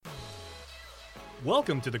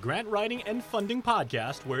Welcome to the Grant Writing and Funding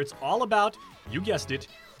Podcast, where it's all about, you guessed it,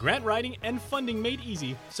 grant writing and funding made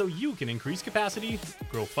easy so you can increase capacity,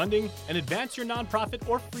 grow funding, and advance your nonprofit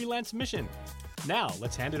or freelance mission. Now,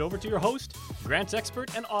 let's hand it over to your host, grants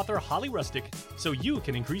expert and author Holly Rustick, so you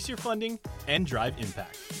can increase your funding and drive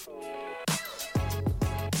impact.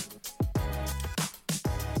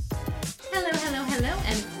 Hello,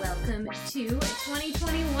 and welcome to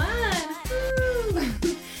 2021. Woo!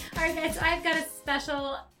 All right, guys, so I've got a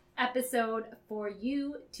special episode for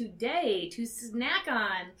you today to snack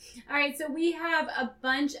on. All right, so we have a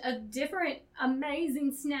bunch of different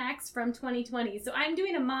amazing snacks from 2020. So I'm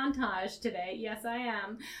doing a montage today, yes I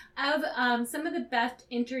am, of some of the best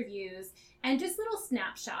interviews and just little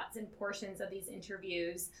snapshots and portions of these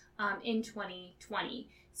interviews in 2020.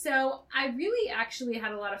 So I really actually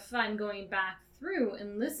had a lot of fun going back through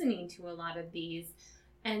and listening to a lot of these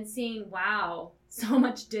and seeing, wow, so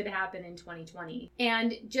much did happen in 2020.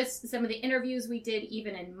 And just some of the interviews we did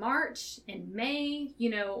even in March and May,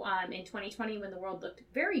 in 2020 when the world looked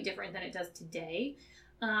very different than it does today,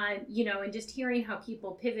 and just hearing how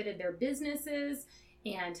people pivoted their businesses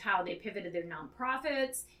and how they pivoted their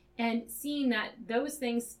nonprofits and seeing that those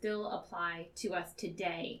things still apply to us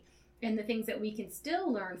today and the things that we can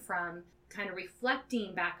still learn from, kind of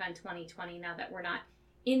reflecting back on 2020 now that we're not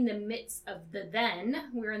in the midst of the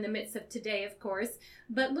then. We're in the midst of today, of course,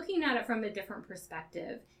 but looking at it from a different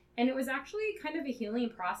perspective. And it was actually kind of a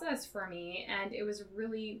healing process for me, and it was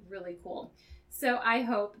really, really cool. So I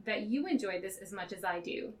hope that you enjoyed this as much as I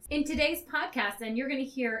do. In today's podcast, then, you're going to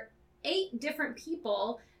hear 8 different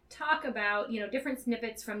people talk about, different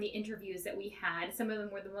snippets from the interviews that we had. Some of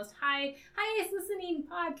them were the most highest listening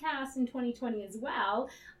podcasts in 2020 as well.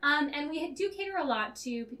 And we do cater a lot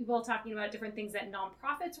to people talking about different things that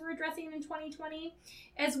nonprofits were addressing in 2020,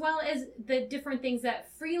 as well as the different things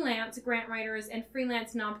that freelance grant writers and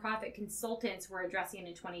freelance nonprofit consultants were addressing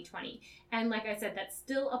in 2020. And like I said, that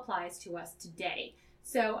still applies to us today.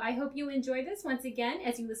 So I hope you enjoy this once again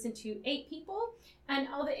as you listen to 8 people. And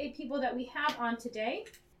all the 8 people that we have on today,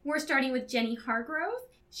 we're starting with Jenny Hargrove.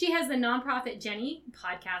 She has the Nonprofit Jenny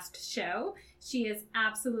podcast show. She is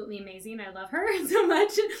absolutely amazing. I love her so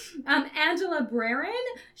much. Angela Brerin.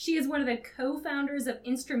 She is one of the co-founders of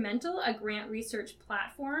Instrumental, a grant research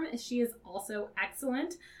platform. She is also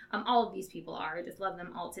excellent. All of these people are. I just love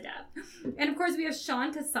them all to death. And of course, we have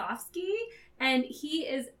Sean Kosofsky, and he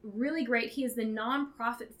is really great. He is the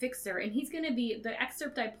nonprofit fixer, and he's going to be, the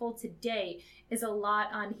excerpt I pulled today is a lot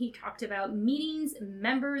on, he talked about meetings,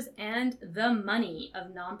 members, and the money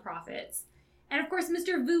of nonprofits. And of course,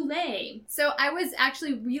 Mr. Voulay. So I was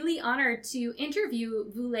actually really honored to interview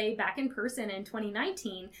Voulay back in person in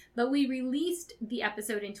 2019, but we released the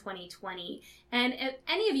episode in 2020. And if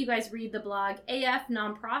any of you guys read the blog AF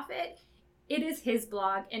Nonprofit, it is his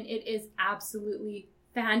blog, and it is absolutely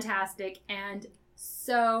fantastic and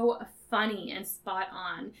so funny and spot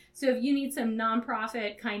on. So if you need some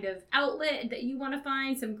nonprofit kind of outlet that you want to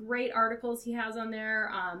find, some great articles he has on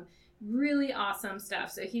there, really awesome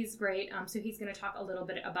stuff. So he's great. So he's going to talk a little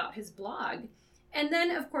bit about his blog. And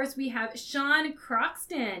then, of course, we have Sean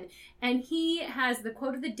Croxton, and he has the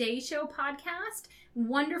Quote of the Day Show podcast.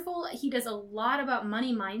 Wonderful. He does a lot about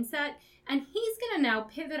money mindset, and he's going to now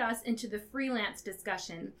pivot us into the freelance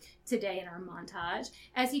discussion today in our montage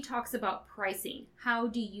as he talks about pricing. How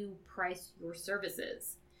do you price your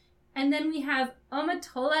services? And then we have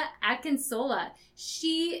Omatola Akinsola.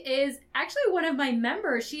 She is actually one of my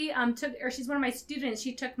members. She's one of my students.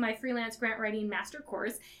 She took my freelance grant writing master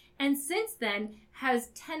course, and since then has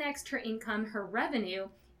 10x'd her income, her revenue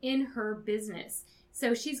in her business.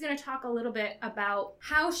 So she's going to talk a little bit about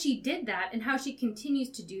how she did that and how she continues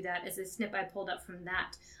to do that as a snip I pulled up from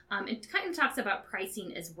that. It kind of talks about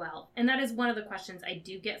pricing as well. And that is one of the questions I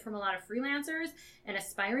do get from a lot of freelancers and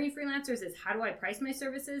aspiring freelancers is, how do I price my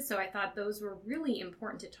services? So I thought those were really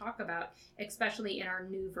important to talk about, especially in our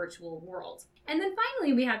new virtual world. And then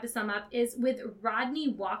finally, we have to sum up is with Rodney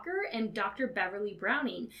Walker and Dr. Beverly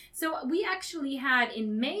Browning. So we actually had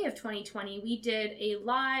in May of 2020, we did a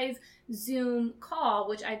live Zoom call,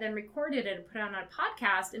 which I then recorded and put on a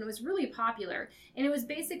podcast, and it was really popular. And it was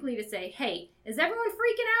basically to say, hey, is everyone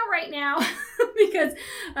freaking out right now because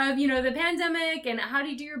of, the pandemic, and how do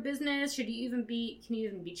you do your business? Can you even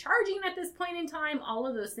be charging at this point in time? All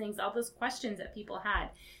of those things, all those questions that people had.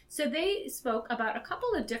 So they spoke about a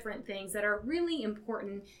couple of different things that are really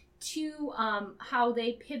important to how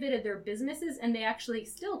they pivoted their businesses, and they actually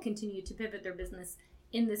still continue to pivot their business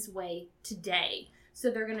in this way today. So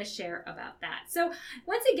they're going to share about that. So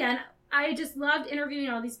once again, I just loved interviewing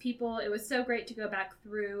all these people. It was so great to go back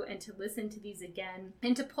through and to listen to these again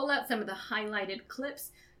and to pull out some of the highlighted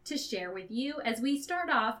clips to share with you as we start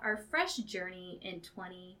off our fresh journey in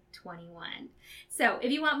 2021. So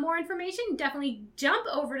if you want more information, definitely jump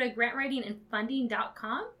over to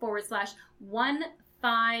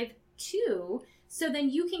grantwritingandfunding.com/152. So then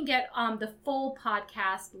you can get the full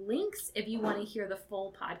podcast links if you want to hear the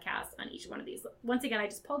full podcast on each one of these. Once again, I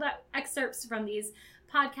just pulled out excerpts from these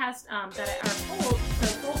podcasts that are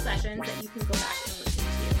full sessions that you can go back and listen to.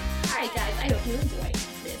 All right, guys, I hope you enjoyed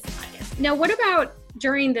this podcast. Now, what about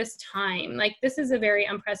during this time? Like, this is a very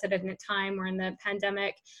unprecedented time. We're in the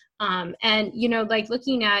pandemic. And, like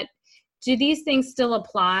looking at, do these things still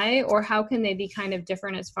apply, or how can they be kind of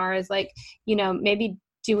different as far as like, maybe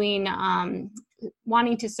doing,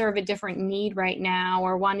 wanting to serve a different need right now,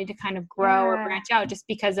 or wanting to kind of grow or branch out just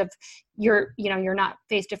because of you're not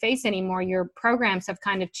face to face anymore. Your programs have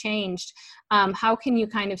kind of changed. How can you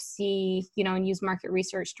kind of see, and use market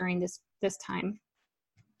research during this time?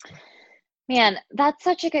 Man, that's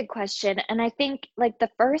such a good question. And I think like the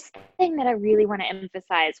first thing that I really want to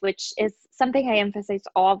emphasize, which is something I emphasize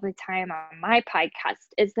all the time on my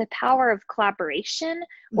podcast, is the power of collaboration,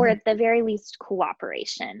 or at the very least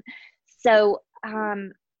cooperation. So,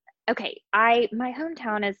 okay, my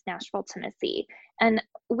hometown is Nashville, Tennessee, and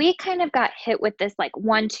we kind of got hit with this like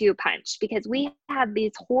 1-2 punch because we had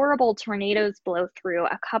these horrible tornadoes blow through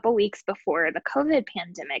a couple weeks before the COVID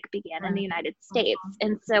pandemic began in the United States.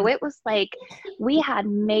 And so it was like we had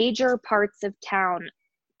major parts of town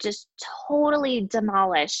just totally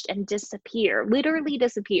demolished and literally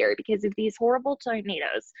disappear because of these horrible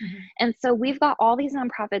tornadoes. And so we've got all these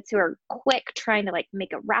nonprofits who are quick trying to like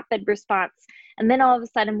make a rapid response. And then all of a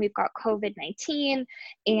sudden we've got COVID-19,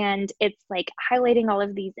 and it's like highlighting all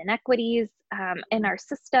of these inequities in our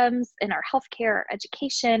systems, in our healthcare,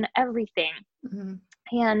 education, everything.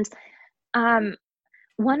 And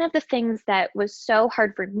one of the things that was so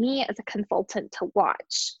hard for me as a consultant to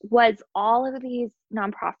watch was all of these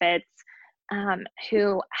nonprofits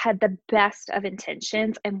who had the best of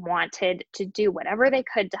intentions and wanted to do whatever they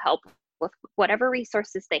could to help with whatever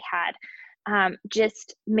resources they had,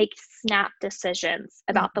 just make snap decisions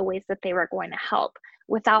about the ways that they were going to help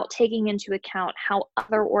without taking into account how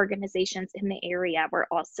other organizations in the area were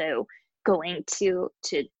also going to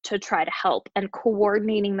try to help, and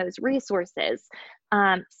coordinating those resources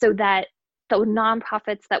so that the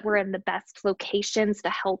nonprofits that were in the best locations to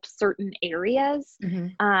help certain areas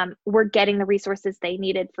were getting the resources they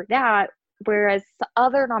needed for that, whereas the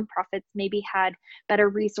other nonprofits maybe had better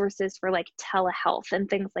resources for like telehealth and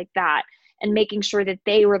things like that, and making sure that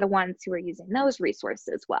they were the ones who were using those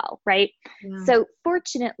resources well, right? So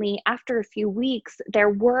fortunately, after a few weeks, there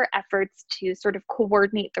were efforts to sort of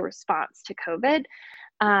coordinate the response to COVID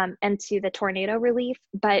and to the tornado relief.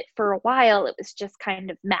 But for a while, it was just kind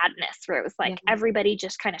of madness, where it was like everybody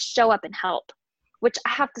just kind of show up and help, which I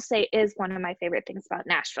have to say is one of my favorite things about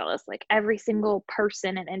Nashville, is like every single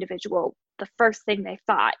person and individual, the first thing they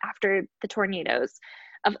thought after the tornadoes,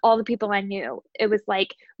 of all the people I knew, it was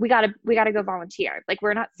like, we gotta go volunteer. Like,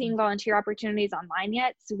 we're not seeing volunteer opportunities online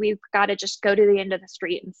yet, so we've got to just go to the end of the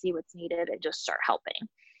street and see what's needed and just start helping,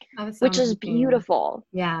 which is beautiful.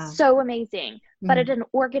 So amazing. But at an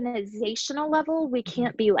organizational level, we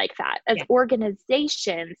can't be like that. As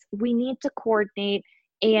organizations, we need to coordinate,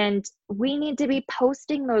 and we need to be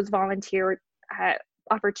posting those volunteer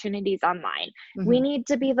opportunities online. We need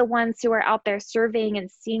to be the ones who are out there surveying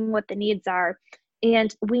and seeing what the needs are.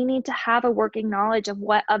 And we need to have a working knowledge of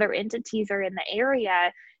what other entities are in the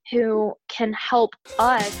area who can help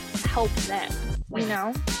us help them, you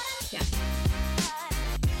know?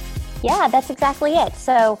 Yeah, that's exactly it.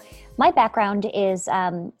 So my background is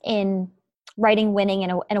in writing, winning,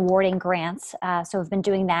 and awarding grants. So I've been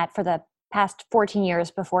doing that for the past 14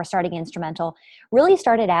 years before starting Instrumental. Really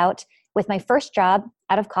started out with my first job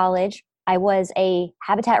out of college. I was a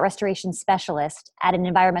habitat restoration specialist at an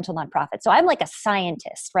environmental nonprofit. So I'm like a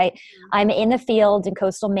scientist, right? I'm in the field in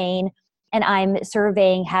coastal Maine, and I'm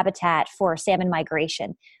surveying habitat for salmon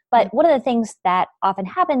migration. But one of the things that often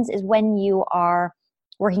happens is when you are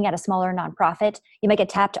working at a smaller nonprofit, you might get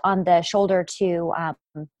tapped on the shoulder to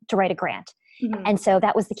write a grant. And so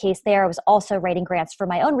that was the case there. I was also writing grants for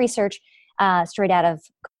my own research straight out of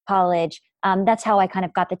college. That's how I kind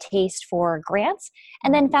of got the taste for grants,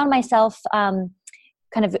 and then found myself kind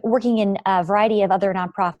of working in a variety of other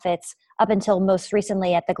nonprofits up until most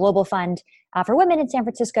recently at the Global Fund for Women in San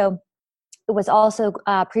Francisco. It was also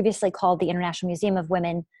previously called the International Museum of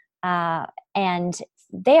Women, and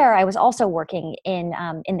there, I was also working in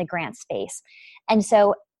the grant space. And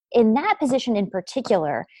so in that position in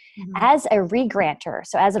particular, as a re-grantor,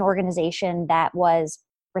 so as an organization that was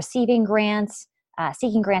receiving grants,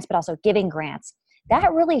 seeking grants, but also giving grants,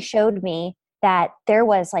 that really showed me that there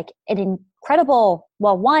was like an incredible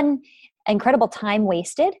time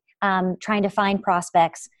wasted trying to find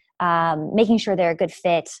prospects, making sure they're a good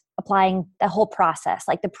fit, applying the whole process,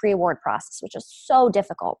 like the pre-award process, which is so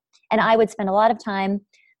difficult. And I would spend a lot of time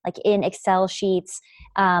like in Excel sheets,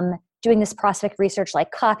 doing this prospect research, like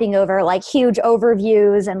copying over like huge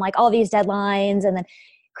overviews and like all these deadlines, and then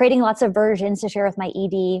creating lots of versions to share with my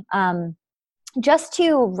ED, just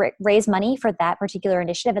to raise money for that particular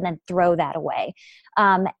initiative and then throw that away.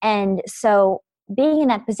 And so being in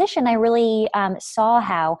that position, I really saw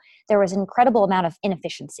how there was an incredible amount of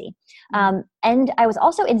inefficiency. And I was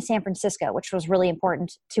also in San Francisco, which was really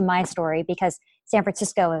important to my story because San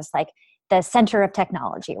Francisco is like the center of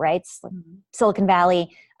technology, right? It's like Silicon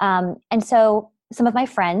Valley. And so some of my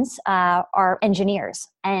friends are engineers.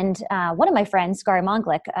 And one of my friends, Gary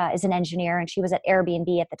Monglik, is an engineer, and she was at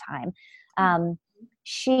Airbnb at the time.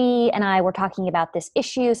 She and I were talking about this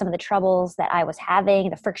issue, some of the troubles that I was having,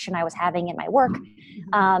 the friction I was having in my work.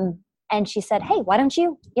 And she said, hey, why don't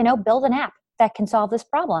you, build an app that can solve this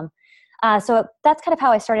problem? So that's kind of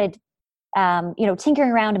how I started, tinkering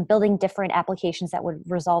around and building different applications that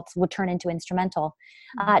would turn into instrumental.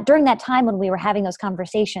 During that time when we were having those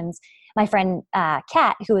conversations, my friend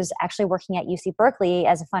Kat, who was actually working at UC Berkeley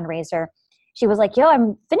as a fundraiser, she was like,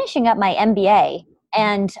 I'm finishing up my MBA.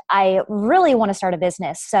 And I really want to start a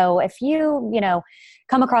business. So if you,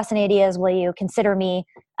 come across any ideas, will you consider me?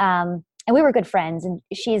 And we were good friends, and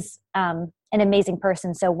she's an amazing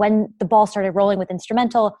person. So when the ball started rolling with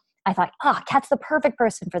instrumental, I thought, Kat's the perfect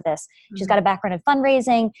person for this. She's got a background in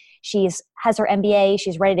fundraising. Has her MBA.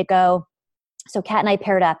 She's ready to go. So Kat and I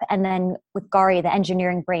paired up. And then with Gary, the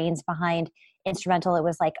engineering brains behind instrumental, it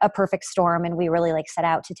was like a perfect storm. And we really set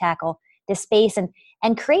out to tackle this space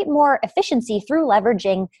and create more efficiency through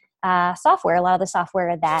leveraging software, a lot of the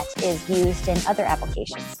software that is used in other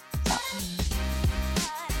applications.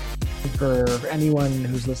 For anyone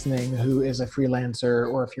who's listening who is a freelancer,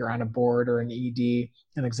 or if you're on a board or an ED,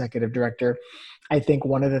 an executive director, I think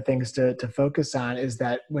one of the things to focus on is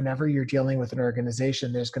that whenever you're dealing with an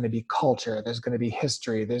organization, there's going to be culture, there's going to be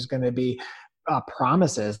history, there's going to be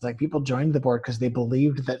promises. Like, people joined the board because they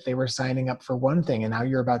believed that they were signing up for one thing, and now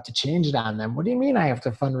you're about to change it on them. What do you mean I have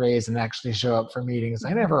to fundraise and actually show up for meetings?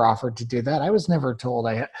 I never offered to do that. I was never told.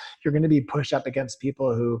 You're going to be pushed up against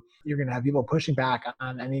people you're going to have people pushing back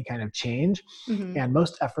on any kind of change, and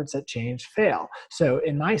most efforts at change fail. So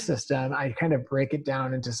in my system, I kind of break it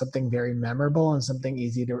down into something very memorable and something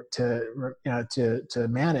easy to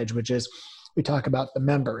manage, which is, we talk about the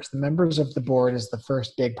members. The members of the board is the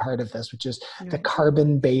first big part of this, which is the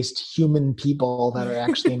carbon-based human people that are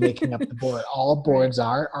actually making up the board. All boards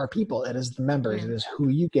are people. It is the members. It is who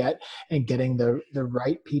you get, and getting the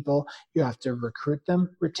right people. You have to recruit them,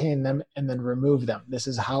 retain them, and then remove them. This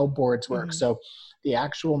is how boards work. So the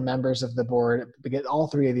actual members of the board, all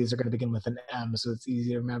three of these are going to begin with an M, so it's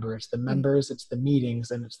easy to remember. It's the members, it's the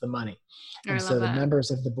meetings, and it's the money. And so the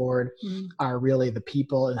members of the board are really the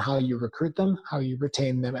people, and how you recruit them, how you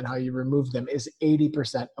retain them, and how you remove them is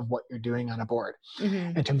 80% of what you're doing on a board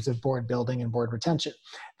in terms of board building and board retention.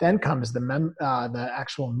 Then comes the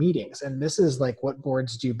actual meetings. And this is like what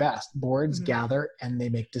boards do best. Boards gather and they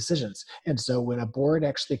make decisions. And so when a board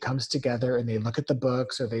actually comes together and they look at the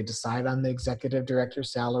books, or they decide on the executive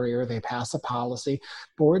director's salary, or they pass a policy,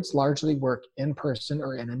 boards largely work in person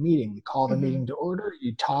or in a meeting. You call the meeting to order,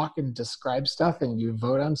 you talk and describe stuff, and you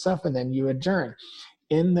vote on stuff, and then you adjourn.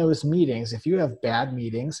 In those meetings, if you have bad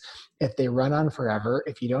meetings, if they run on forever,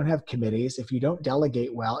 if you don't have committees, if you don't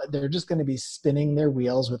delegate well, they're just going to be spinning their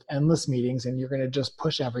wheels with endless meetings, and you're going to just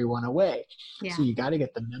push everyone away. So you got to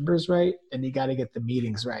get the members right, and you got to get the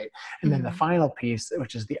meetings right. And then the final piece,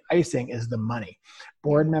 which is the icing, is the money.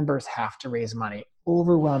 Board members have to raise money.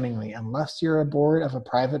 Overwhelmingly, unless you're a board of a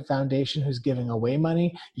private foundation who's giving away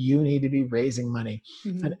money, you need to be raising money.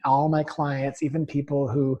 And all my clients, even people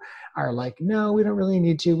who are like, no, we don't really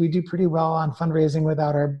need to, we do pretty well on fundraising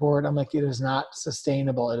without our board, I'm like, it is not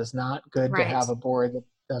sustainable. It is not good to have a board that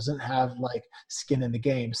doesn't have skin in the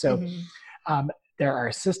game. So there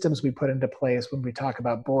are systems we put into place when we talk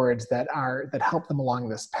about boards that help them along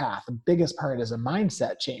this path. The biggest part is a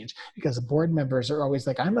mindset change, because board members are always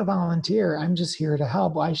like, I'm a volunteer, I'm just here to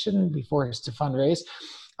help, I shouldn't be forced to fundraise.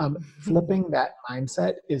 Flipping that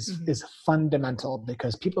mindset is fundamental,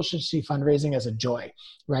 because people should see fundraising as a joy,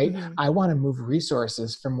 right? I want to move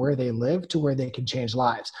resources from where they live to where they can change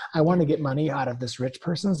lives. I want to get money out of this rich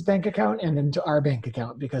person's bank account and into our bank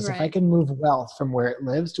account, because if I can move wealth from where it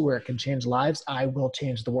lives to where it can change lives, I will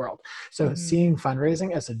change the world. So seeing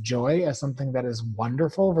fundraising as a joy, as something that is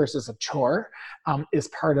wonderful versus a chore, is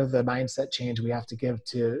part of the mindset change we have to give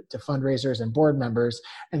to fundraisers and board members.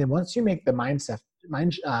 And then once you make the mindset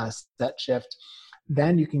shift,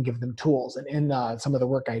 then you can give them tools. And in some of the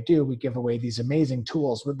work I do, we give away these amazing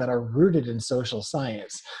tools that are rooted in social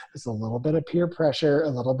science. It's a little bit of peer pressure, a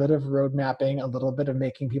little bit of road mapping, a little bit of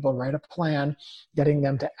making people write a plan, getting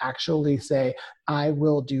them to actually say, I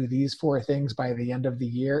will do these 4 things by the end of the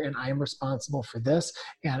year, and I am responsible for this.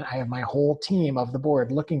 And I have my whole team of the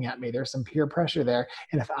board looking at me. There's some peer pressure there.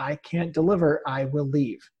 And if I can't deliver, I will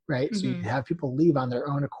leave. Right? So you have people leave on their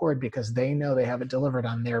own accord because they know they haven't delivered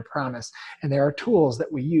on their promise. And there are tools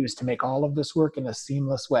that we use to make all of this work in a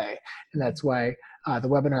seamless way. And that's why the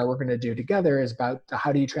webinar we're going to do together is about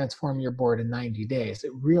how do you transform your board in 90 days.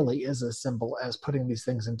 It really is as simple as putting these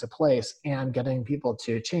things into place and getting people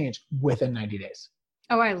to change within 90 days.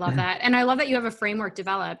 Oh, I love that. And I love that you have a framework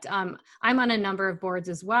developed. I'm on a number of boards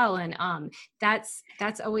as well. And that's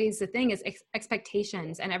always the thing is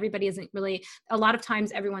expectations. And everybody isn't really, a lot of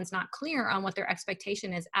times everyone's not clear on what their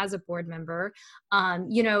expectation is as a board member.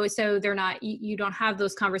 So they're not, you don't have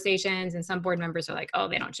those conversations, and some board members are like, oh,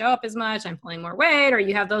 they don't show up as much, I'm pulling more weight, or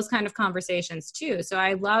you have those kind of conversations too. So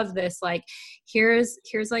I love this, like, here's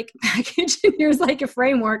like a package, and here's like a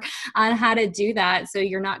framework on how to do that. So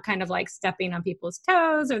you're not kind of like stepping on people's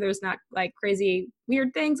toes, or there's not like crazy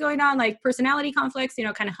weird things going on, like personality conflicts,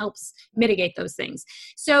 kind of helps mitigate those things.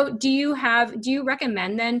 So do you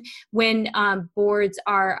recommend then when boards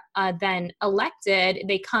are then elected,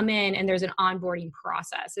 they come in and there's an onboarding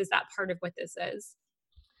process? Is that part of what this is?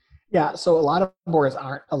 Yeah, so a lot of boards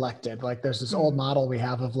aren't elected. Like there's this old model we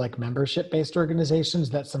have of like membership-based organizations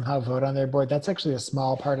that somehow vote on their board. That's actually a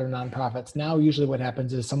small part of nonprofits. Now, usually what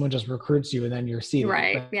happens is someone just recruits you and then you're seated.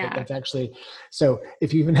 Right, yeah. That's actually, so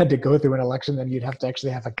if you even had to go through an election, then you'd have to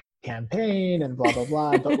actually have a campaign and blah, blah,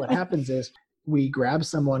 blah. But what happens is we grab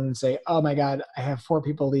someone and say, oh my God, I have 4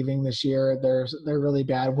 people leaving this year. They're really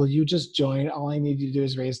bad. Will you just join? All I need you to do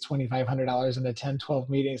is raise $2,500 and attend 12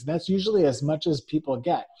 meetings. That's usually as much as people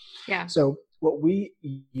get. Yeah. So what we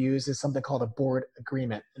use is something called a board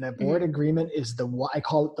agreement. And a board agreement is I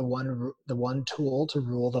call it the one tool to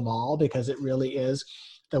rule them all, because it really is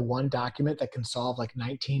the one document that can solve like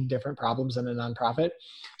 19 different problems in a nonprofit.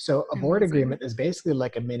 So a board agreement is basically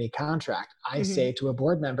like a mini contract. I say to a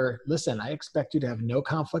board member, listen, I expect you to have no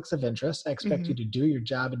conflicts of interest. I expect you to do your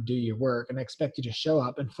job and do your work. And I expect you to show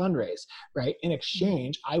up and fundraise, right? In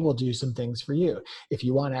exchange, I will do some things for you. If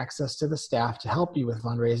you want access to the staff to help you with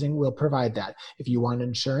fundraising, we'll provide that. If you want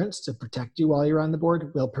insurance to protect you while you're on the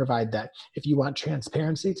board, we'll provide that. If you want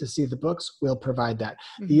transparency to see the books, we'll provide that.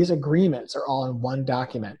 These agreements are all in one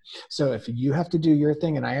document. So if you have to do your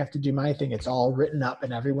thing and I have to do my thing, it's all written up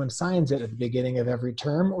and everyone signs it at the beginning of every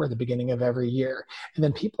term or the beginning of every year. And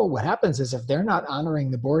then what happens is if they're not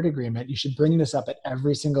honoring the board agreement, you should bring this up at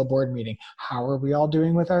every single board meeting. How are we all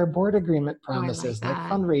doing with our board agreement promises, like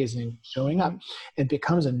fundraising, showing up? It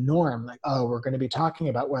becomes a norm, like, oh, we're going to be talking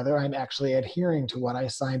about whether I'm actually adhering to what I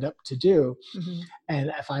signed up to do.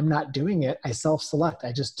 And if I'm not doing it, I self-select.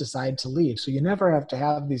 I just decide to leave. So you never have to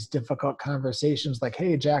have these difficult conversations like,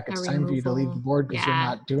 hey, Jack, it's time for you to leave the board because you're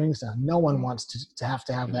not doing so. No one wants to have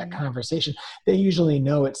that conversation. They usually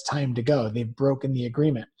know it's time to go. They've broken the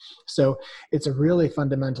agreement. So it's a really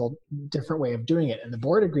fundamental different way of doing it. And the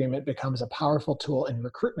board agreement becomes a powerful tool in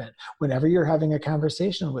recruitment. Whenever you're having a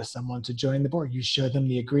conversation with someone to join the board, you show them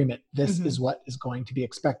the agreement. This is what is going to be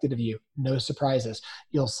expected of you. No surprises.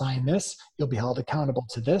 You'll sign this. You'll be held accountable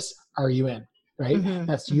to this. Are you in? Right?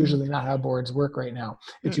 That's usually not how boards work right now.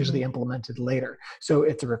 It's usually implemented later. So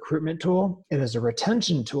it's a recruitment tool. It is a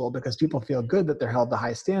retention tool because people feel good that they're held to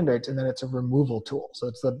high standards. And then it's a removal tool. So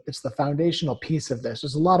it's the foundational piece of this.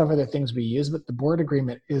 There's a lot of other things we use, but the board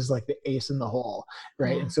agreement is like the ace in the hole,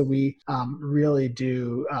 right? And so we really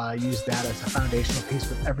do use that as a foundational piece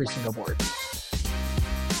with every single board.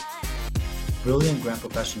 Brilliant grant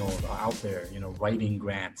professionals are out there, writing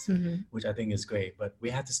grants, which I think is great. But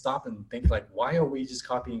we have to stop and think like, why are we just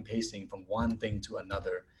copying and pasting from one thing to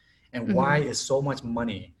another? And why is so much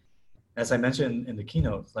money? As I mentioned in the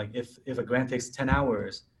keynote, like if a grant takes 10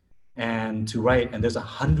 hours and to write, and there's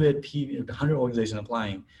 100 organizations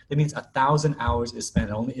applying, that means 1,000 hours is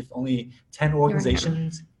spent. If only 10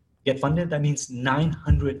 organizations get funded, that means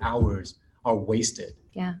 900 hours are wasted.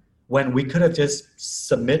 Yeah. when we could have just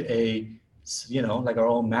submit like our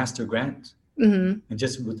own master grant. And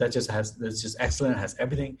that's just excellent, has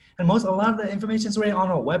everything. And a lot of the information is already on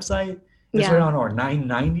our website. It's already on our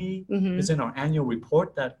 990. It's in our annual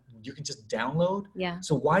report that you can just download. Yeah.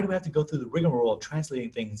 So why do we have to go through the rigmarole of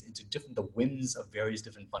translating things into the whims of various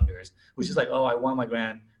different funders, which is like, oh, I want my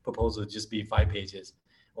grant proposal to just be 5 pages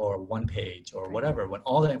or 1 page or whatever, when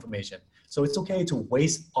all that information. So it's okay to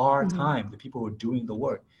waste our time, the people who are doing the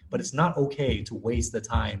work, but it's not okay to waste the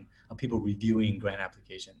time of people reviewing grant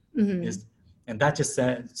application. And that just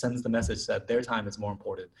sends the message that their time is more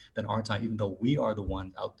important than our time, even though we are the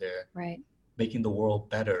ones out there making the world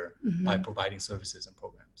better by providing services and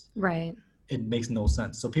programs. Right. It makes no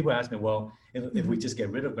sense. So people ask me, well, if we just get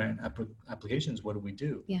rid of grant applications, what do we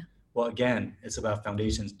do? Yeah. Well, again, it's about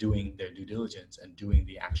foundations doing their due diligence and doing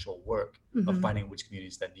the actual work of finding which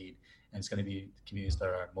communities that need. And it's going to be communities that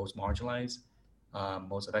are most marginalized,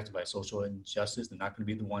 most affected by social injustice. They're not going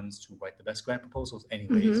to be the ones to write the best grant proposals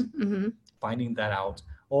anyways. Finding that out.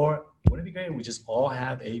 Or wouldn't it be great if we just all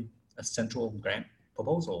have a central grant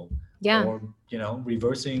proposal? Yeah. Or,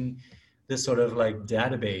 reversing this sort of like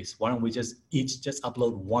database. Why don't we each just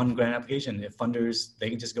upload one grant application? If funders, they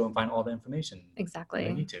can just go and find all the information. Exactly.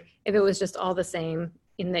 They need to. If it was just all the same,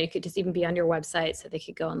 and they could just even be on your website so they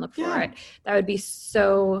could go and look for it, that would be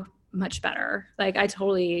so much better. Like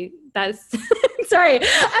that's sorry,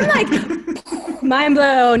 I'm like mind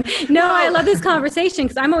blown. No, I love this conversation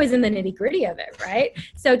because I'm always in the nitty gritty of it, right?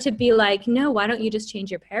 So to be like, no, why don't you just change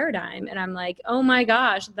your paradigm? And I'm like, oh my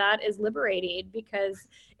gosh, that is liberating, because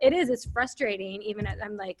it's frustrating. Even as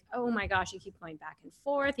I'm like, oh my gosh, you keep going back and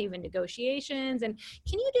forth, even negotiations. And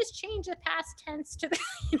can you just change the past tense to the,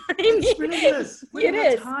 you know what I mean? It's ridiculous. We don't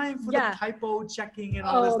have time for the typo checking and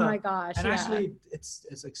all this stuff. Oh my gosh. And actually,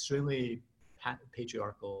 it's extremely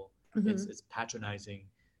patriarchal. It's patronizing.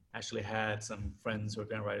 Actually had some friends who are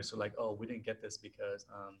grant writers who are like, oh, we didn't get this because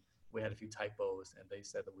we had a few typos and they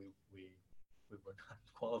said that we were not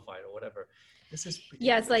qualified or whatever. This is ridiculous.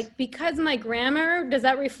 Yeah, it's like, because my grammar, does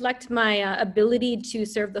that reflect my ability to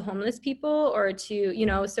serve the homeless people or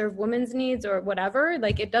to, serve women's needs or whatever?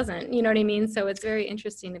 Like, it doesn't, you know what I mean? So it's very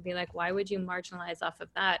interesting to be like, why would you marginalize off of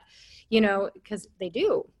that? Because they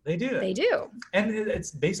do. They do. And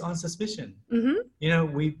it's based on suspicion.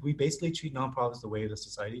 We basically treat nonprofits the way the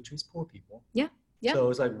society treats poor people. Yeah. So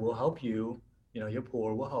it's like, we'll help you. You're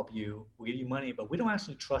poor, we'll help you, we'll give you money, but we don't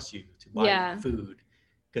actually trust you to buy food,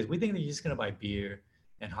 because we think that you're just going to buy beer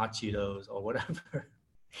and hot Cheetos or whatever.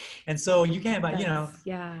 And so you can't buy,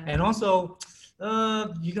 and also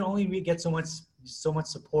you can only get so much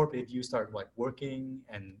support if you start like working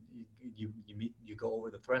and you go over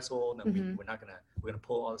the threshold, and we're going to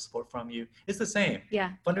pull all the support from you. It's the same.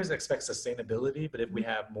 Yeah. Funders expect sustainability, but if we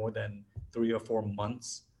have more than 3 or 4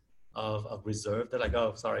 months of reserve, they're like,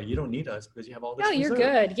 oh, sorry, you don't need us because you have all this reserve. You're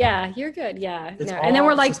good. Yeah, you're good. Yeah. No. And then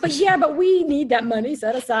we're like, but we need that money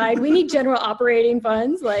set aside. We need general operating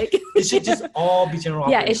funds. Like, it should just all be general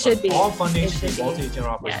operating funds. It should be. All funding should be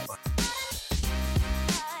multi-general operating funds.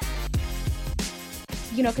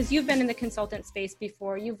 Because you've been in the consultant space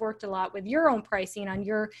before. You've worked a lot with your own pricing on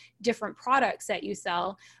your different products that you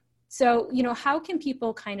sell. So, how can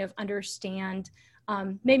people kind of understand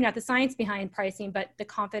maybe not the science behind pricing, but the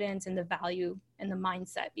confidence and the value and the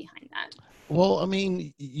mindset behind that? Well, I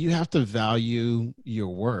mean, you have to value your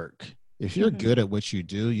work. If you're good at what you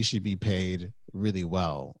do, you should be paid really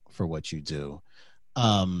well for what you do.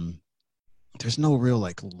 There's no real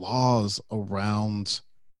laws around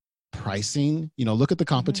pricing. Look at the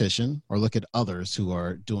competition or look at others who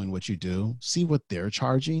are doing what you do, see what they're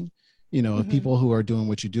charging. If people who are doing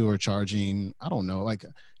what you do are charging, I don't know,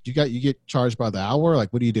 you get charged by the hour.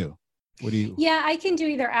 What do you do? Yeah, I can do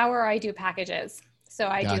either hour or I do packages. So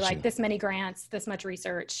I do this many grants, this much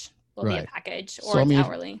research will be a package, or it's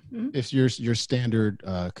hourly. If your standard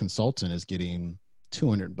consultant is getting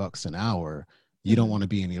 $200 an hour, you don't want to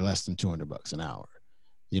be any less than $200 an hour.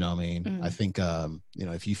 You know what I mean? I think,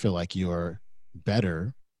 if you feel like you're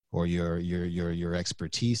better or your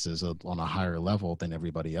expertise is on a higher level than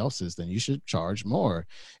everybody else's, then you should charge more.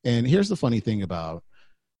 And here's the funny thing about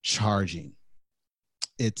charging.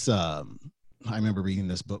 It's I remember reading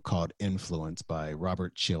this book called Influence by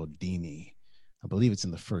Robert Cialdini. I believe it's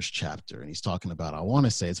in the first chapter, and he's talking about, I want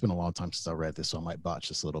to say, it's been a long time since I read this, so I might botch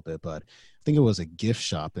this a little bit, but I think it was a gift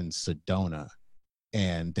shop in Sedona,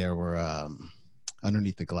 and there were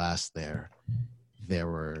underneath the glass there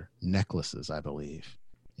were necklaces, I believe.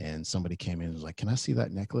 And somebody came in and was like, can I see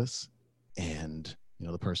that necklace? And,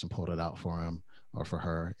 the person pulled it out for him or for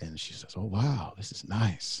her. And she says, oh, wow, this is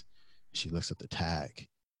nice. She looks at the tag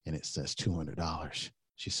and it says $200.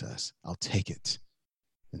 She says, I'll take it.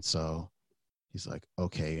 And so he's like,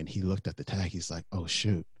 okay. And he looked at the tag. He's like, oh,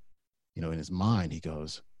 shoot. You know, in his mind, he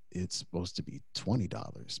goes, it's supposed to be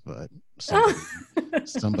 $20, but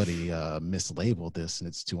somebody mislabeled this and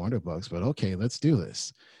it's $200, but okay, let's do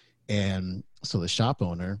this. And so the shop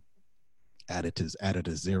owner added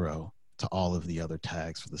a zero to all of the other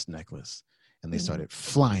tags for this necklace, and they started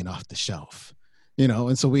flying off the shelf, you know.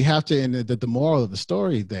 And so we have to, and the moral of the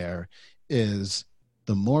story there is,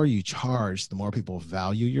 the more you charge, the more people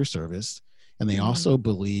value your service. And they also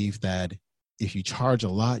believe that if you charge a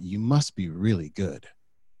lot, you must be really good.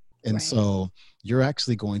 And so you're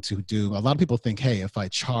actually going to do, a lot of people think, hey, if I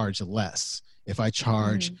charge less, if I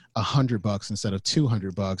charge $100 instead of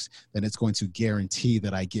 $200, then it's going to guarantee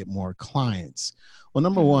that I get more clients. Well,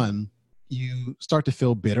 number one, you start to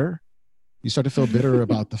feel bitter. You start to feel bitter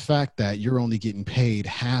about the fact that you're only getting paid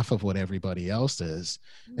half of what everybody else is.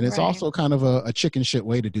 And it's also kind of a chicken shit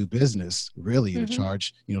way to do business, really, to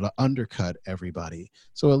charge, you know, to undercut everybody.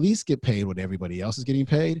 So at least get paid what everybody else is getting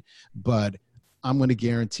paid. But I'm going to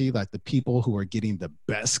guarantee that the people who are getting the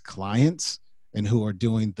best clients and who are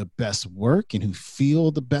doing the best work and who feel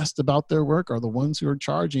the best about their work are the ones who are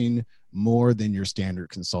charging more than your standard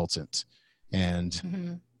consultant.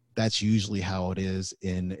 And that's usually how it is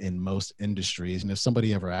in most industries. And if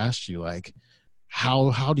somebody ever asked you, like,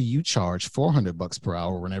 how do you charge $400 per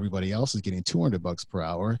hour when everybody else is getting $200 per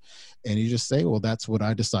hour? And you just say, well, that's what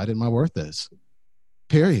I decided my worth is,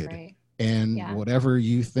 period. And whatever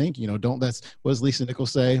you think, you know, what does Lisa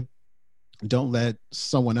Nichols say? Don't let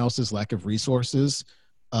someone else's lack of resources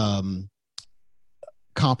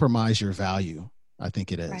compromise your value. I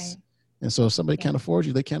think it is. And so if somebody can't afford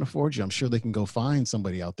you, they can't afford you. I'm sure they can go find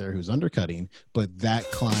somebody out there who's undercutting, but that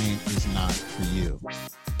client is not for you,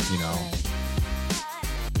 you know?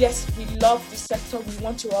 Yes, we love this sector. We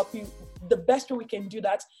want to help you. The best way we can do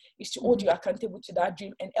that is to hold you accountable to that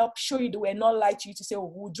dream and help show you that we're not lie to you to say,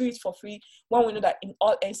 oh, we'll do it for free, when we know that in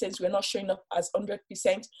all instances, we're not showing up as 100%,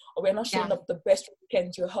 or we're not showing up the best we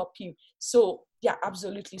can to help you. So yeah,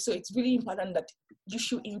 absolutely. So it's really important that you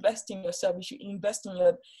should invest in yourself. You should invest in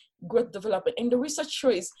your growth development. And the research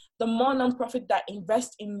shows the more nonprofit that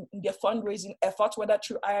invest in their fundraising efforts, whether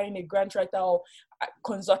through hiring a grant writer or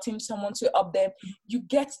consulting someone to help them, you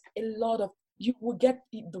will get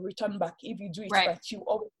the return back. If you do it right, you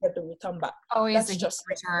always get the return back. Always That's a just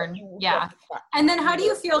return. Yeah. And then how do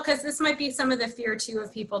you feel? Because this might be some of the fear too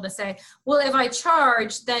of people to say, well, if I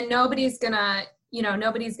charge, then nobody's gonna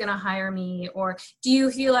hire me. Or do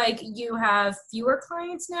you feel like you have fewer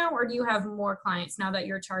clients now, or do you have more clients now that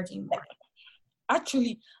you're charging more?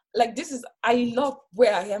 Actually, like I love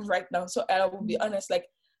where I am right now. So I will be honest, like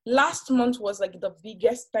last month was like the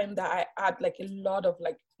biggest time that I had like a lot of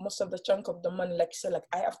like most of the chunk of the money. Like so, like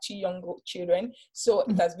I have 2 young children, so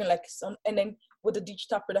it has been like some, and then with the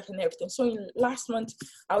digital product and everything. So in last month,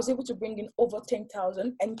 I was able to bring in over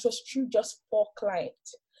 10,000, and it was through just 4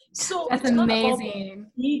 clients. So that's amazing.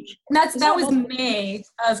 That was May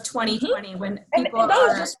of 2020 when people and that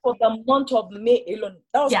was just for the month of May alone.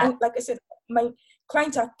 That was like I said, my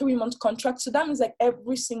clients are 3-month contracts, so that means like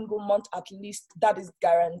every single month at least that is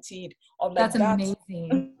guaranteed. Of like that's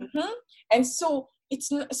amazing. And so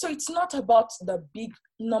it's not about the big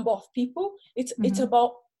number of people. It's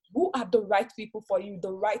about who are the right people for you,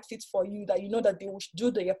 the right fit for you, that you know that they will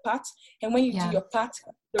do their part. And when you do your part,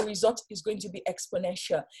 the result is going to be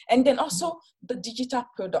exponential. And then also the digital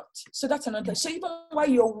product. So that's another. So even while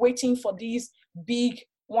you're waiting for these big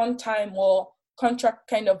one-time or contract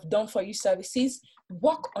kind of done for you services,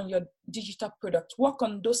 work on your digital product, work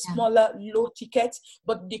on those smaller low tickets,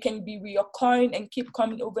 but they can be reoccurring and keep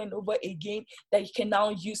coming over and over again that you can now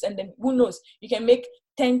use. And then who knows, you can make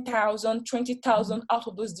 10,000, 20,000 out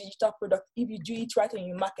of those digital products if you do it right and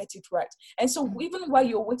you market it right. And so even while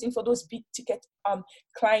you're waiting for those big ticket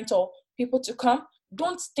clients or people to come,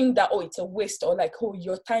 don't think that, oh, it's a waste, or like, oh,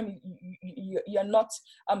 your time, you're not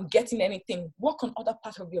getting anything. Work on other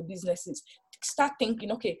parts of your businesses. Start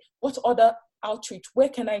thinking, okay, what other outreach, where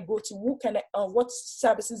can I go to, who can I, what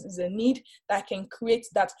services is a need that I can create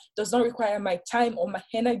that does not require my time or my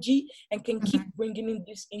energy and can keep bringing in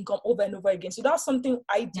this income over and over again. So that's something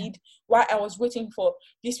I did while I was waiting for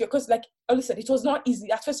this, because like Oli said, it was not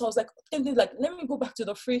easy. At first I was like thinking like, let me go back to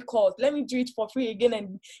the free calls, let me do it for free again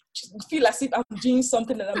and just feel as if I'm doing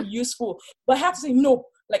something that I'm useful. But I had to say no.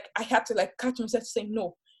 Like I had to like catch myself saying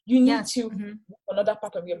no. You need to another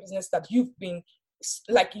part of your business that you've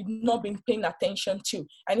not been paying attention to.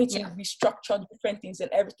 I need to restructure different things and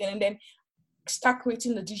everything, and then start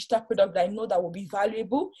creating the digital product that I know that will be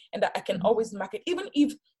valuable and that I can always market. Even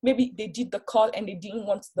if maybe they did the call and they didn't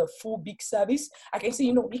want the full big service, I can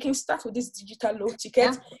say, we can start with this digital low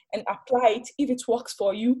ticket and apply it. If it works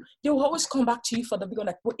for you, they will always come back to you for the big one.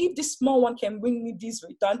 Like, well, if this small one can bring me this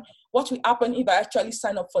return, what will happen if I actually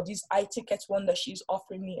sign up for this high ticket one that she's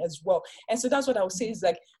offering me as well? And so that's what I would say is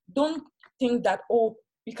like, don't think that,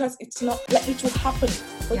 because it's not, like, it will happen,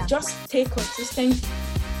 but just stay consistent.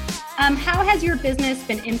 How has your business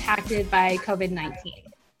been impacted by COVID-19?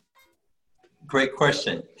 Great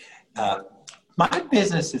question. My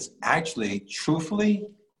business is truthfully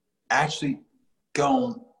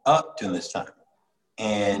gone up during this time.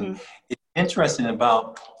 And it's interesting,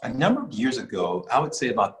 about a number of years ago, I would say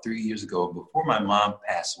about 3 years ago, before my mom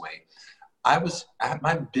passed away,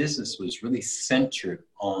 my business was really centered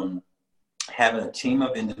on having a team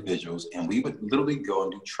of individuals, and we would literally go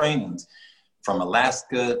and do trainings from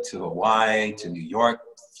Alaska to Hawaii to New York,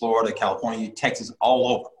 Florida, California, Texas, all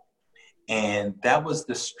over. And that was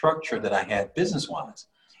the structure that I had business-wise.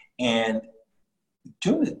 And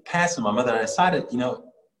during the passing of my mother, I decided,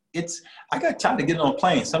 I got tired of getting on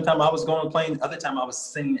planes. Sometimes I was going on a plane, other time I was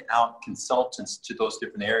sending out consultants to those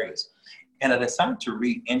different areas. And I decided to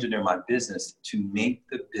re-engineer my business to make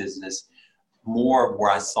the business more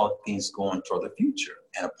where I saw things going toward the future.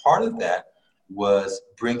 And a part of that was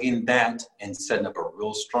bringing that and setting up a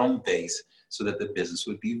real strong base so that the business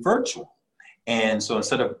would be virtual. And so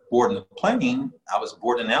instead of boarding the plane, I was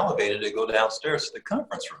boarding an elevator to go downstairs to the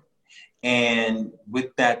conference room. And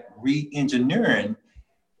with that re-engineering,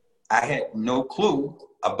 I had no clue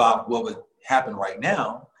about what would happen right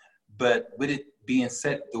now. But with it being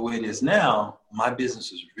set the way it is now, my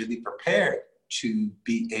business was really prepared to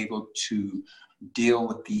be able to deal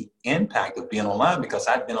with the impact of being online, because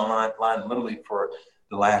I've been online literally for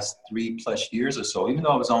the last 3+ years or so, even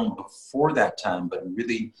though I was on before that time, but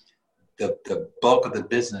really the bulk of the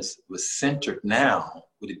business was centered now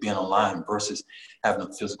with it being online versus having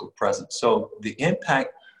a physical presence. So the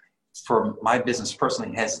impact for my business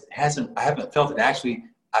personally I haven't felt it. Actually,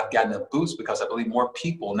 I've gotten a boost because I believe more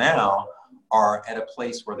people now are at a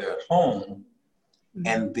place where they're at home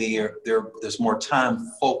and there's more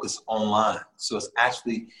time focused online. So it's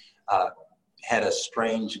actually had a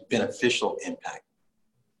strange beneficial impact.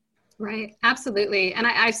 Right. Absolutely. And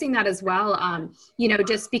I've seen that as well.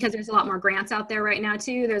 Just because there's a lot more grants out there right now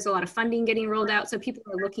too, there's a lot of funding getting rolled out. So people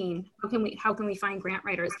are looking, how can we find grant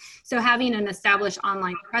writers? So having an established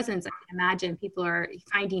online presence, I can imagine people are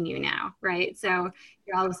finding you now, right? So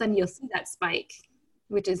all of a sudden you'll see that spike,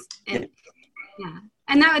 which is,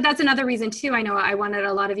 And that's another reason too. I know I wanted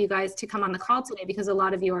a lot of you guys to come on the call today because a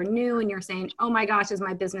lot of you are new and you're saying, oh my gosh, is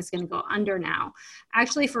my business going to go under now?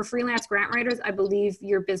 Actually, for freelance grant writers, I believe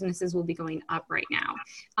your businesses will be going up right now.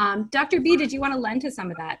 Dr. B, did you want to lend to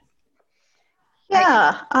some of that?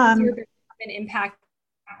 Yeah. Your business been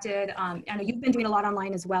impacted? I know you've been doing a lot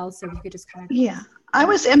online as well, so you could just kind of. Yeah. I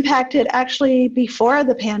was impacted actually before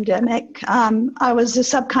the pandemic. I was a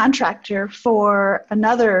subcontractor for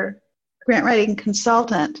another grant writing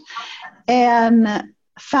consultant and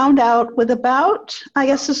found out I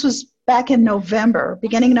guess this was back in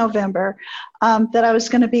beginning November, that I was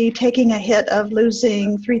going to be taking a hit of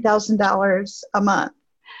losing $3,000 a month.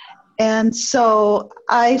 And so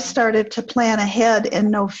I started to plan ahead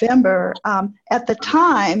in November. At the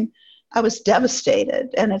time, I was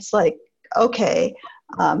devastated. And it's like, okay,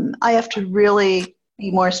 I have to really be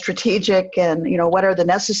more strategic and, what are the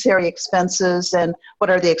necessary expenses and what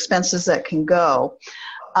are the expenses that can go.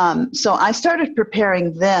 So I started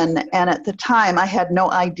preparing then. And at the time, I had no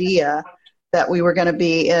idea that we were going to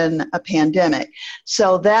be in a pandemic.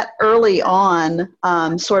 So that early on,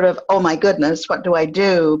 sort of, oh my goodness, what do I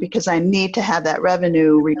do? Because I need to have that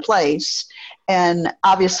revenue replaced. And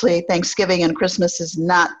obviously Thanksgiving and Christmas is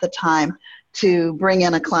not the time to bring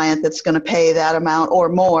in a client that's going to pay that amount or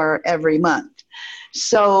more every month.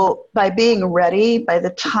 So by being ready, by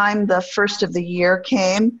the time the first of the year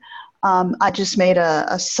came, I just made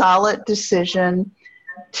a solid decision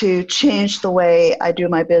to change the way I do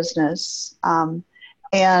my business.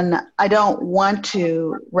 And I don't want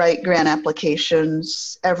to write grant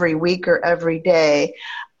applications every week or every day.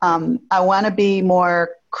 I want to be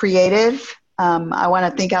more creative. I want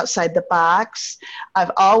to think outside the box.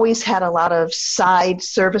 I've always had a lot of side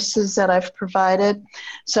services that I've provided.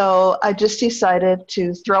 So I just decided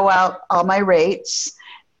to throw out all my rates.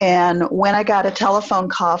 And when I got a telephone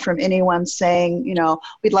call from anyone saying,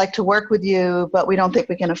 we'd like to work with you, but we don't think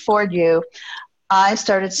we can afford you, I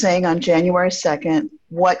started saying on January 2nd,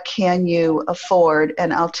 what can you afford?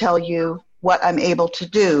 And I'll tell you what I'm able to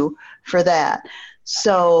do for that.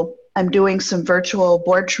 So I'm doing some virtual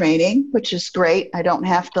board training, which is great. I don't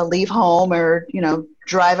have to leave home or,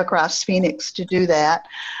 drive across Phoenix to do that.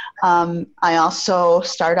 I also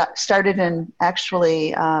started in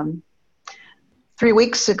actually 3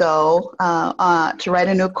 weeks ago to write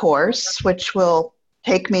a new course, which will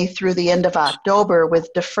take me through the end of October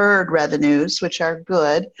with deferred revenues, which are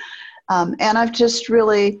good. And I've just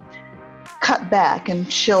really cut back and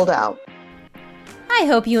chilled out. I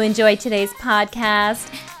hope you enjoyed today's podcast.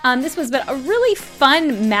 This was a really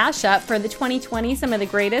fun mashup for the 2020, some of the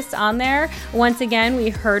greatest on there. Once again, we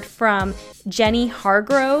heard from Jenny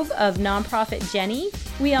Hargrove of Nonprofit Jenny.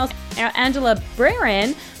 We also Angela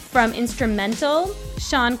Brerin from Instrumental,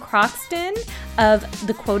 Sean Croxton of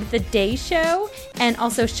The Quote of the Day Show, and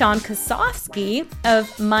also Sean Kosofsky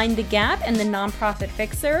of Mind the Gap and the Nonprofit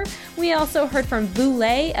Fixer. We also heard from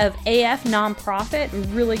Boulay of AF Nonprofit,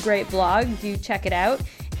 really great blog, do check it out.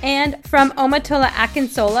 And from Omatola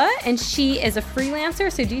Akinsola, and she is a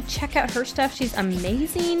freelancer, so do check out her stuff. She's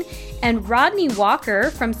amazing. And Rodney Walker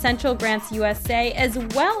from Central Grants USA, as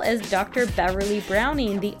well as Dr. Beverly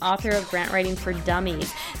Browning, the author of Grant Writing for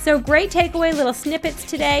Dummies. So great takeaway, little snippets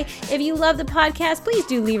today. If you love the podcast, please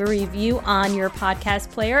do leave a review on your podcast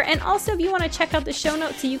player. And also, if you want to check out the show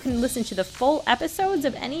notes so you can listen to the full episodes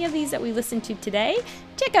of any of these that we listened to today,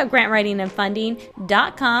 check out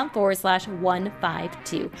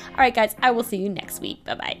grantwritingandfunding.com/152. All right, guys, I will see you next week.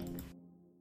 Bye-bye.